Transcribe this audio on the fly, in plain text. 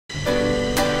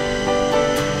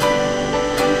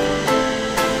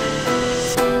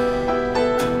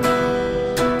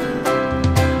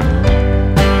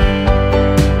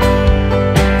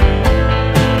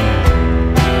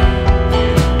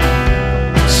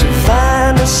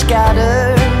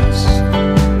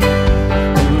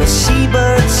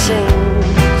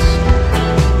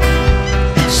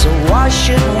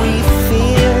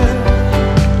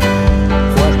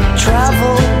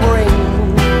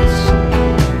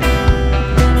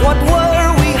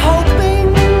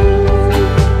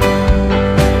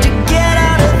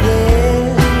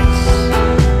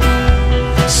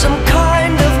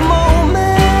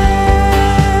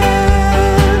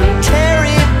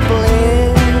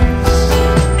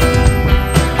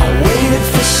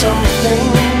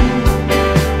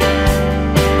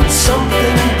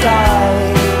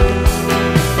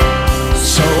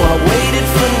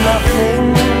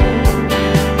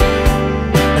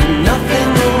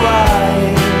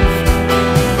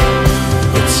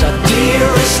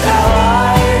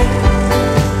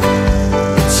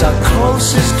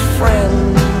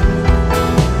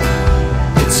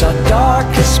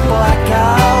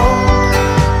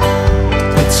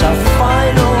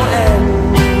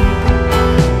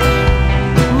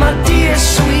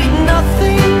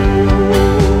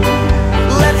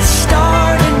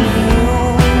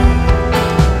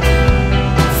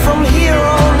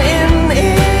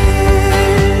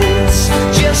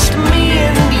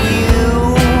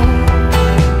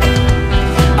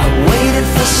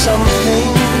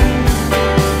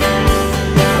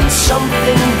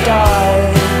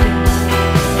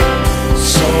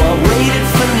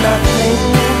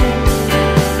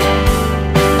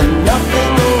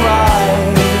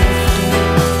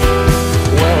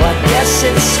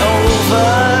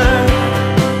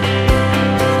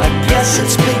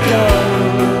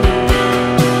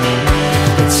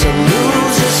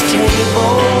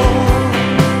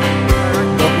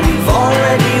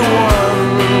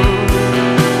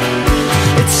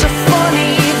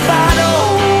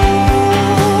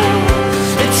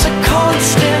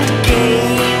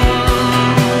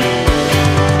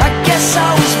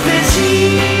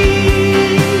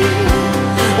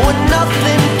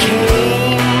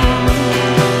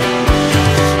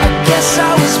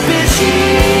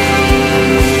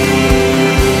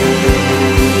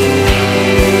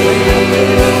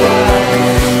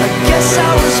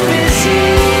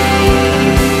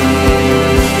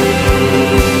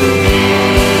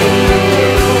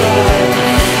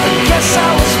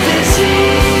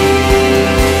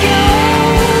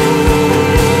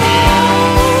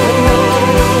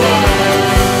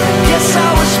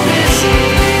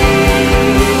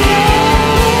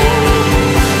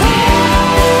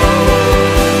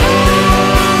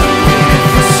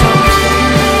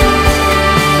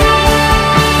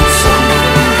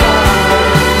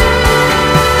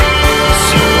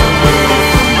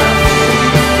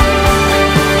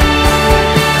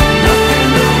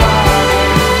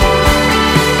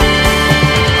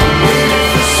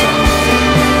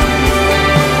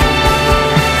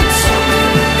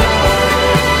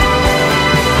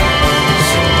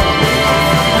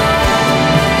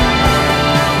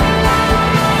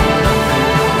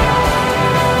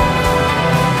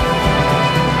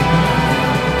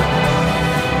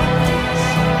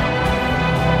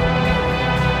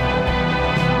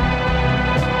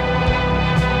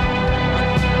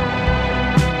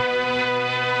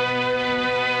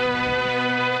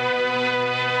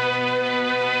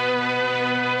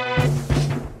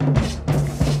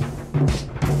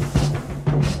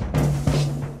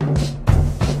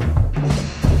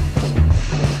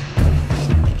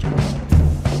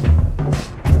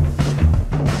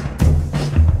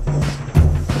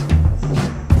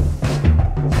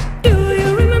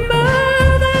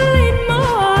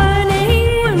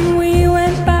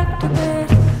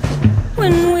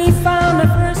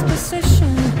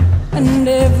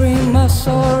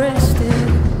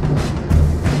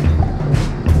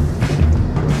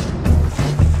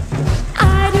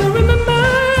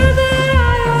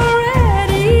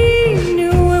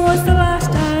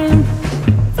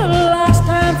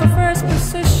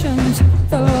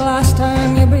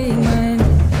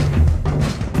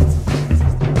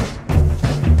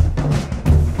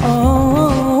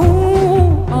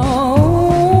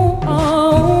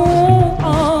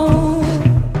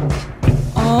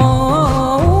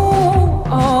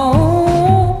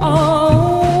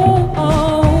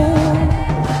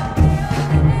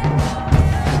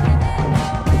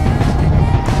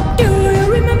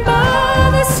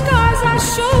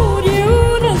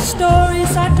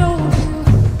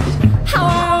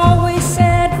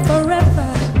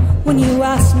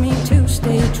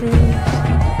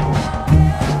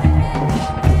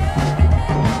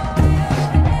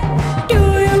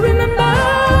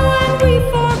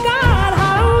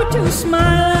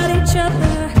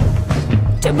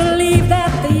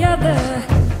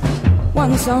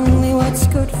wants only what's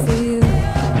good for you.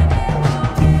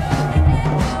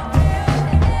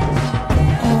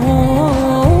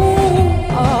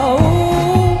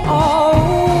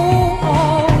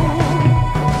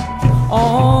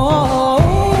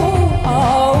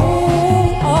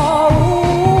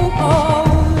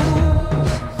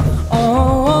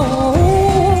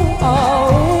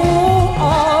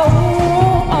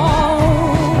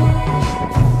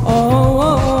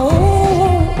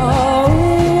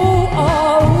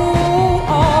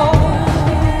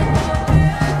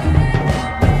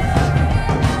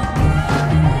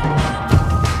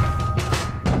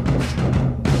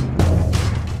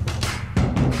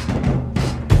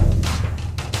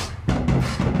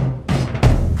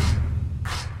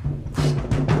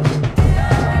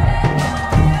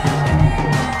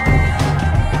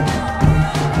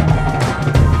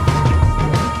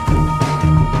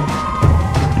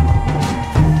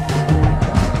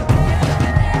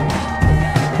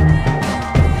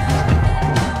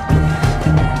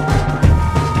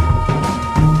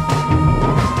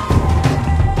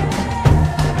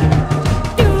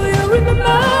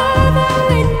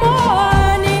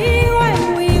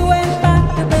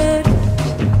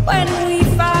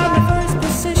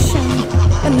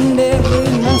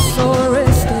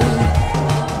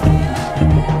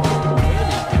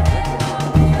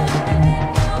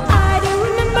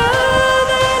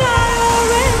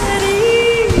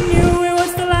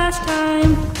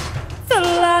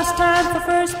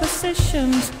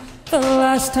 The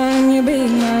last time you'll be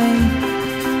mine.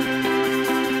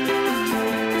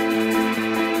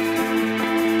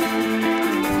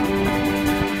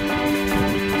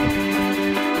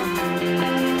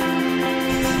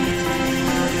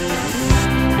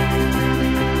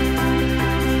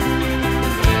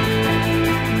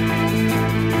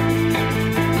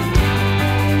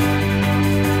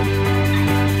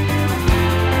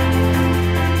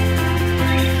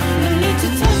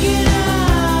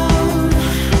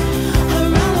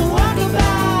 Around the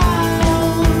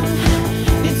walkabout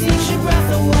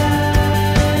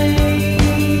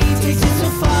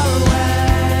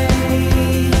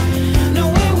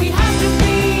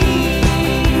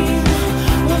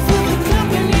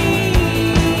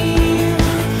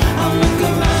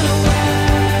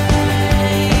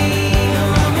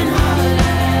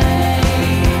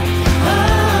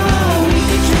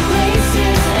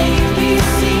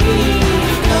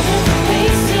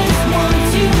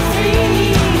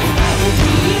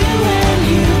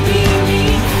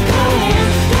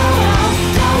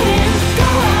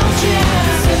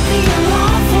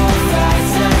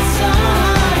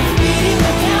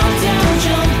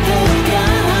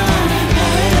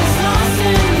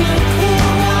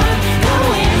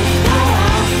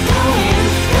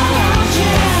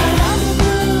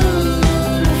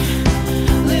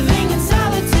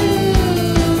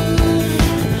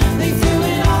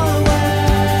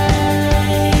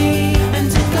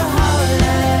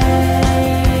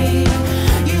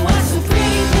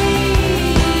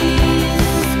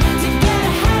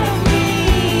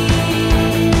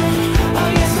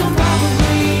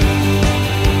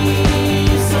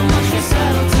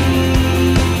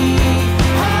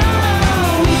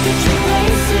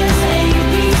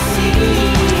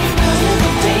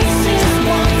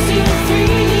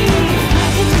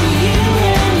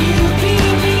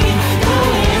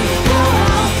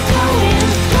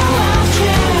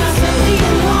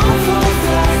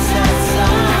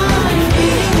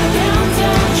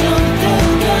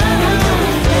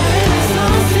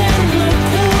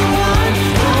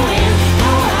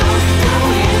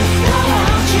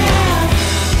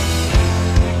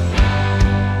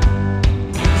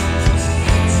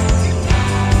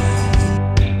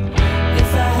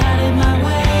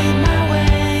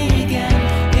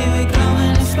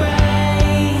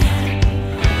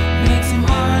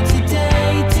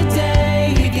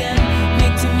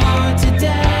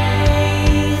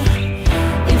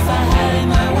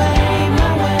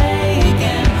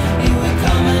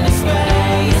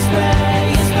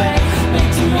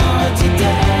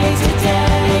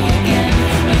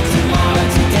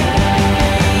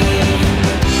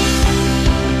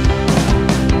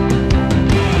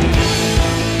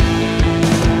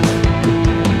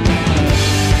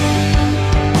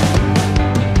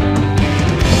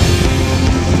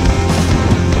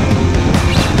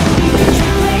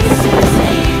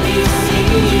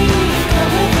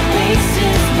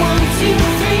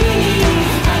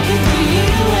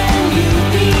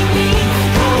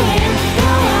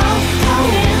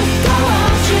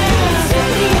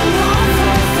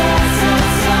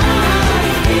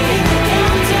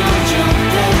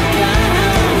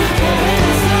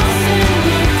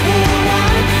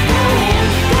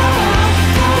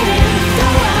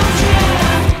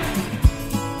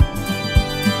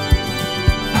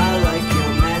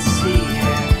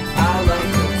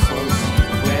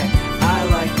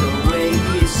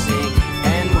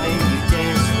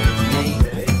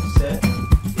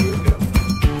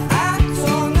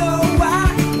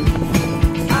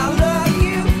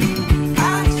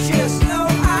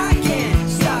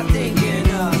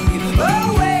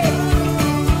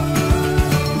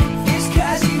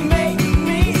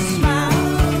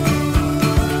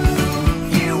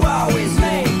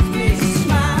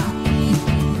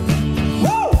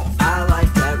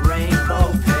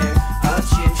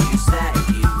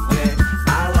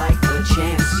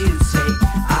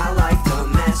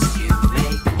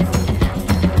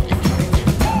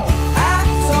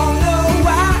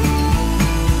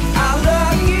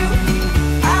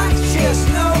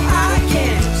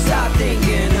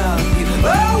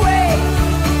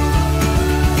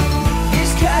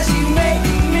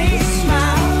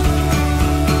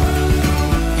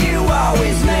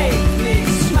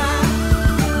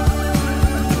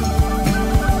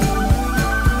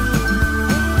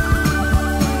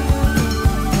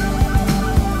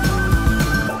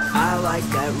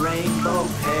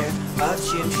old pair of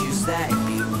gym shoes that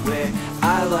you wear.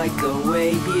 I like the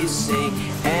way you sing,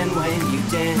 and when you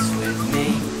dance with me,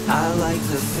 I like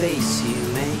the face you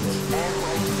make.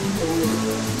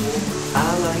 I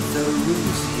like the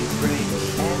rules you break.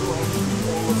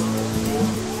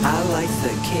 I like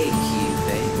the cake you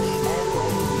bake.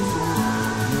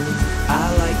 I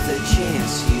like the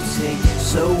chance you take,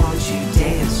 so won't you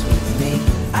dance with me?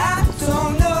 I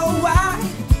don't know why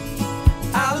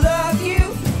I love you,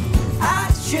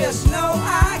 I just know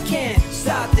I can't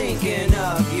stop thinking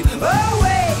of you. Oh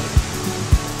wait,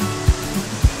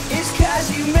 it's 'cause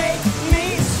you make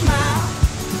me smile.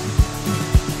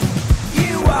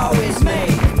 You always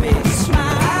make me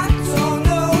smile. I don't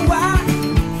know why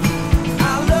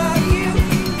I love you,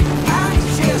 I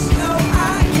just know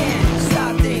I can't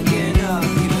stop thinking of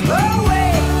you. Oh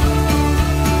wait,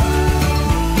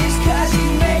 it's 'cause you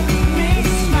make me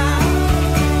smile.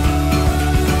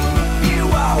 You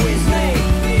always make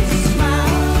me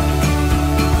smile.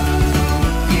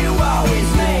 You always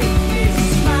make me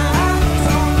smile. I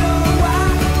don't know why.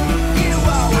 You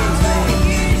always make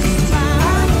me smile.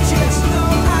 I just know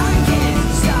I can't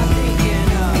stop thinking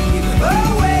of you. Oh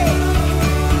wait,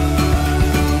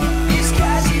 it's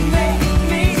 'cause you make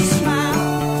me smile.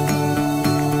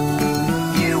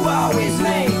 You always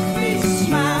make me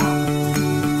smile.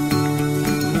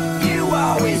 You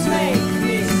always make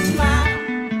me smile.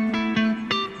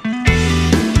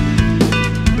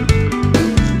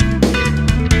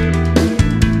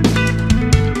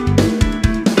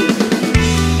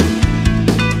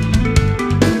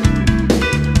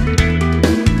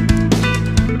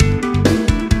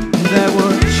 There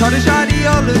were childish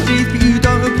ideologies, but you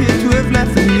don't appear to have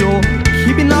left them. You're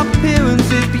keeping up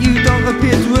appearances, but you don't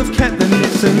appear to have kept them.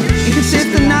 It's an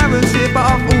inconsistent narrative, but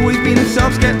I've always been a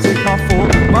self-skeptic. I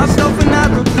thought myself an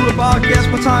advocate, but I guess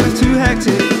my time is too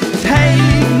hectic.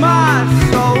 Take my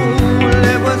soul,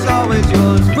 it was always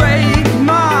yours. Break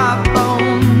my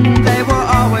bones, they were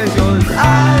always yours.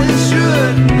 I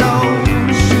should know,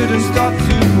 shouldn't stop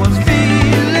to what's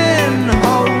feeling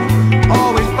whole.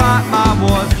 Always fight my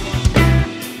wars.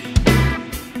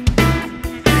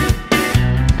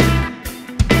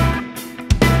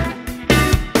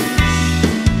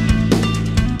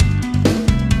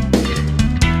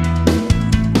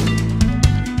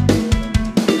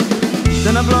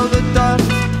 Then I blow the dust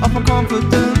off my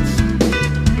confidence.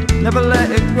 Never let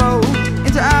it grow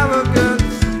into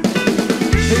arrogance.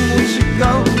 Maybe we should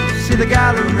go see the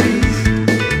galleries.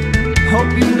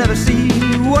 Hope you never see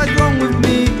what's wrong with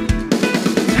me.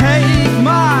 Take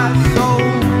my soul,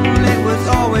 it was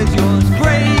always yours.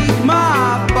 Break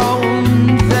my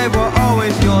bones, they were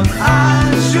always yours. I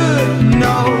should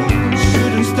know,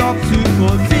 shouldn't stop to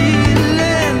put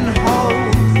feeling whole.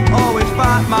 Always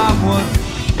fight my wars.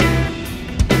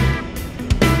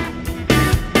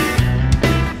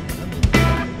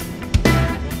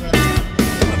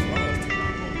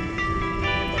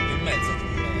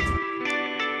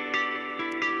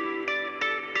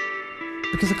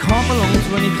 Because I can't belong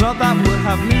to any club that would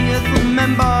have me as a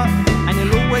member. And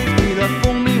you'll always be there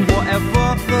for me, whatever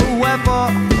the weather.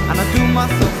 And I do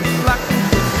myself a slack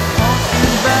because I can't do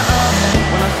better.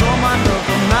 When I saw my love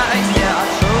on that, yeah, I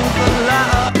chose the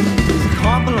latter. Because I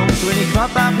can't belong to any club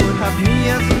that would have me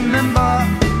as a member.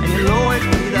 And you'll always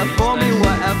be there for me,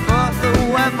 whatever the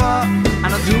weather.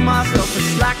 And I do myself a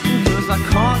slack because I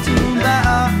can't do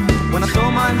better. When I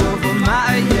saw my love on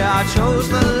that, yeah, I chose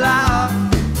the latter.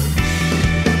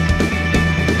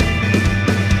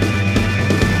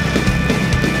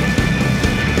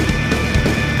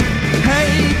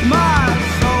 Take my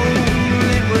soul,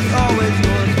 it was always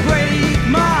yours. Break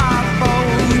my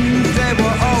bones, they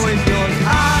were always yours.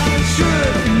 I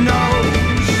should know,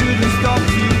 shouldn't stop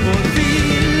you for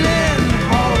feeling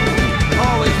whole.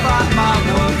 Always fight my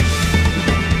wars.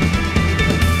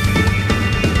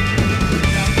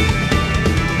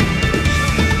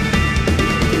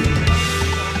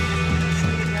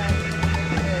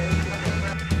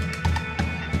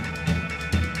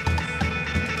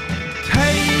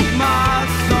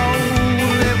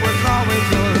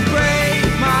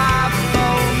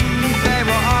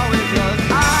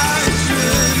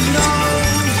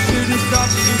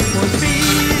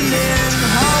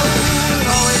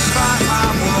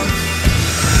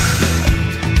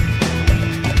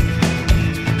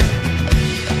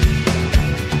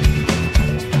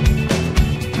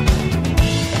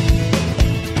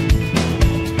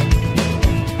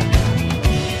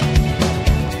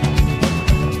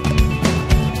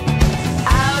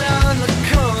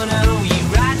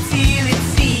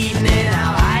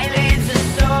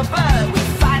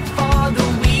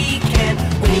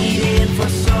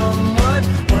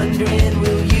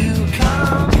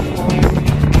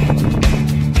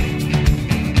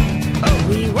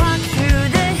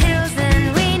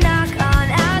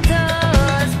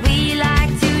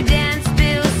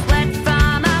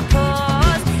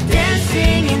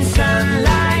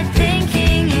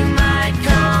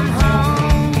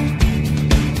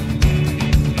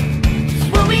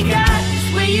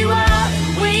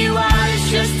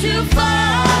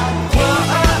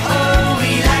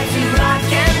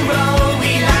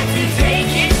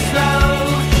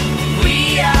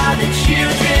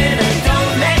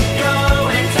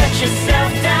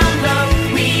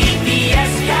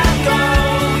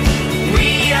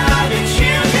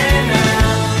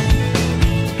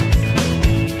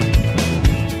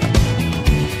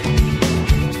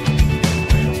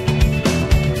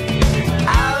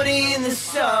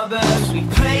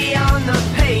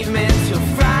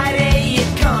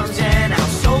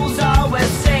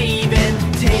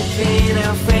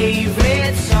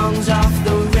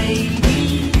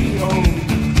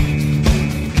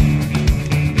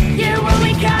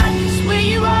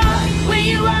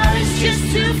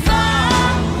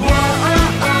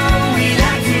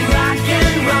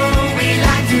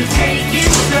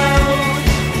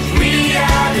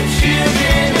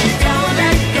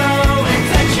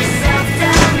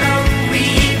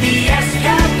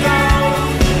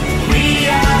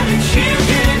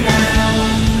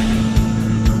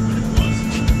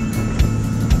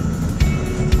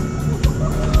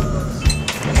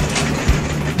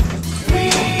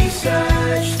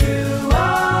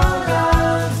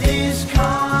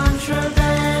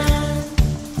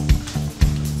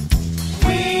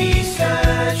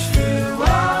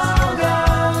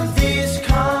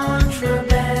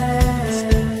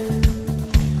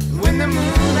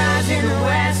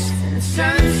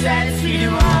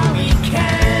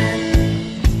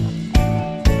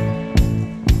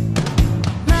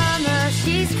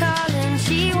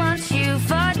 she wants you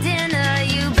for dinner.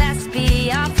 You best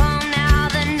be off home now,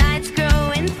 the night's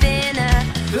growing thinner.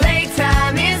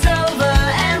 Playtime is over,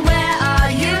 and where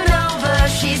are you, Nova?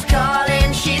 She's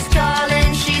calling, she's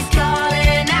calling, she's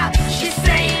calling out. She's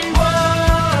saying, whoa,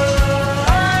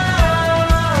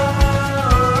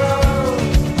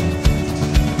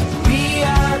 we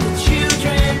are the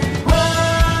children. Whoa,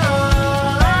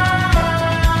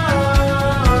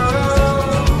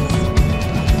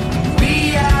 we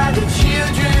are the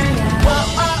children.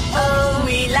 Whoa,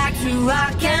 we like to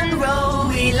rock and roll.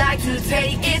 We like to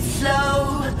take it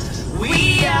slow.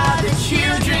 We are the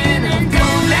children, and